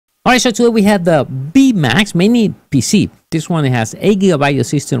All right, so today we have the B Max mini PC. This one has 8GB of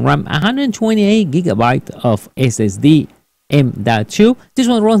system RAM, 128GB of SSD, M.2. This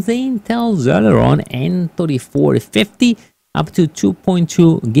one runs the Intel Celeron N3450 up to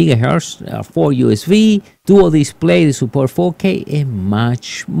 2.2 GHz, 4 USB, dual display, support 4K, and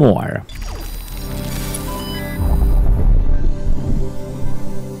much more.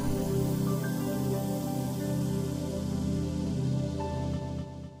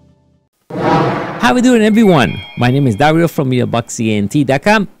 How we doing, everyone? My name is Dario from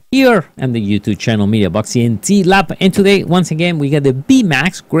mediaboxentlab.com. Here on the YouTube channel mediaboxentlab, and today once again we got the B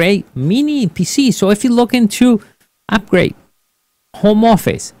Max Gray mini PC. So if you're looking to upgrade home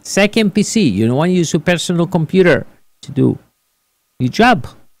office, second PC, you don't want to use your personal computer to do your job,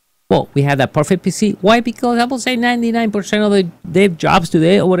 well, we have that perfect PC. Why? Because I will say 99% of the dev jobs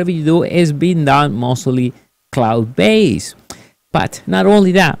today or whatever you do is being done mostly cloud-based. But not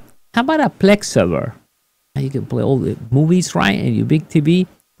only that, how about a Plex server? You can play all the movies, right? And your big TV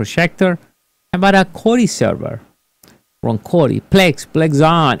projector. How about a Kodi server? Run Kodi, Plex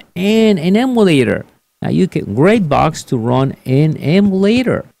on, and an emulator. Now you get great box to run an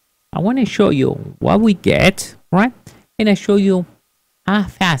emulator. I want to show you what we get, right? And I show you how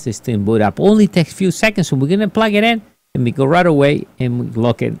fast this thing boot up. Only takes a few seconds, so we're gonna plug it in and we go right away and we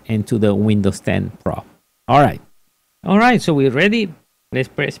lock it into the Windows 10 Pro. All right, so we're ready. Let's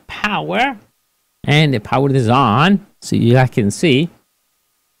press power, and the power is on, so you guys can see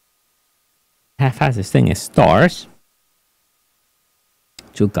how fast this thing starts.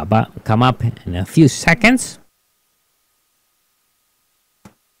 To come up in a few seconds.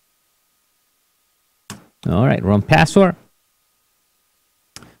 All right, run password,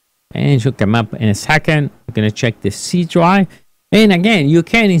 and it should come up in a second. We're gonna check the C drive. And again, you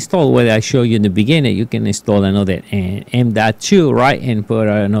can install what I showed you in the beginning. You can install another M.2, right? And put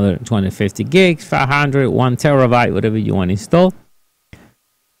another 250 gigs, 500, 1 terabyte, whatever you want to install.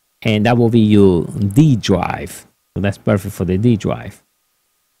 And that will be your D drive. So that's perfect for the D drive.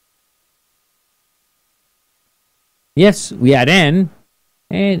 Yes, we add in.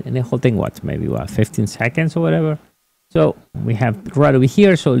 And the whole thing, what? Maybe what? 15 seconds or whatever. So we have right over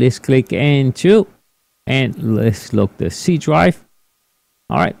here. So let's click into. And let's look the C drive.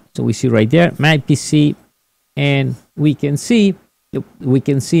 All right, so we see right there my PC, and we can see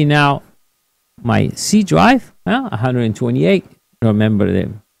now my C drive, 128. Remember that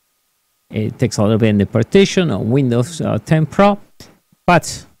it takes a little bit in the partition on Windows 10 Pro,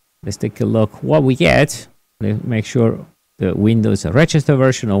 but let's take a look what we get. Let's make sure the Windows register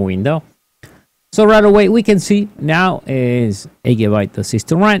version of Windows. So right away we can see now is 8GB the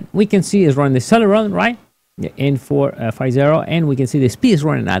system run. We can see is running the Celeron, right? The N450, and we can see the speed is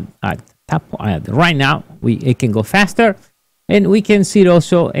running at top right now. It can go faster, and we can see it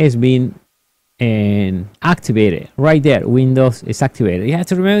also as being activated right there. Windows is activated. You have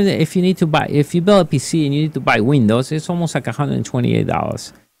to remember that if you build a PC and you need to buy Windows, it's almost like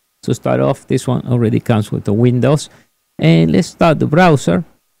 $128 to start off. This one already comes with the Windows, and let's start the browser.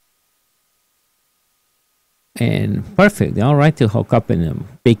 And perfect. All right, to hook up in a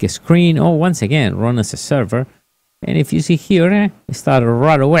big screen, or once again run as a server. And if you see here, it started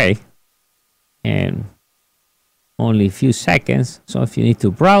right away and only a few seconds. So if you need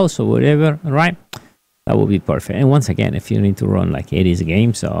to browse or whatever, right, that will be perfect. And once again, if you need to run like 80s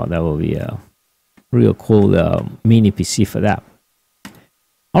games, so that will be a real cool mini PC for that.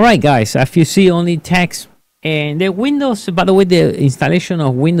 All right, guys, if you see, only text. And the Windows, by the way, the installation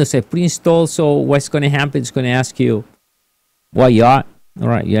of Windows is pre-installed. So what's going to happen? It's going to ask you what you are. All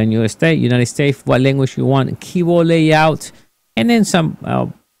right, you're in United States, what language you want, keyboard layout, and then some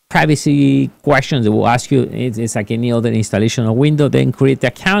privacy questions that will ask you. It's like any other installation of Windows. Then create the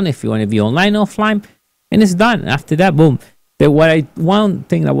account if you want to be online, offline, and it's done. After that, boom. One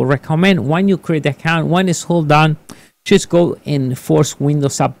thing I would recommend, when you create the account, when it's all done, just go and force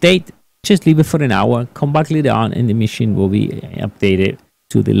Windows Update. Just leave it for an hour, come back later on, and the machine will be updated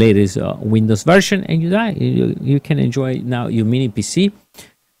to the latest Windows version, and you can enjoy now your mini PC.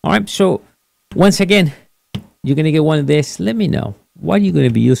 All right, so once again, you're gonna get one of this. Let me know what are you gonna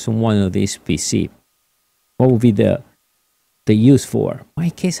be using one of these PC. What will be the use for? In my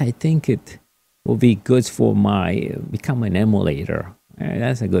case, I think it will be good for my become an emulator.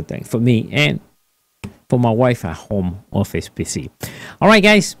 That's a good thing for me and for my wife at home office PC. All right,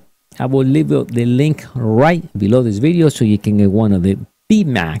 guys. I will leave the link right below this video so you can get one of the B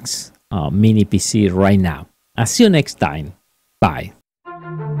Max mini PC right now. I'll see you next time. Bye.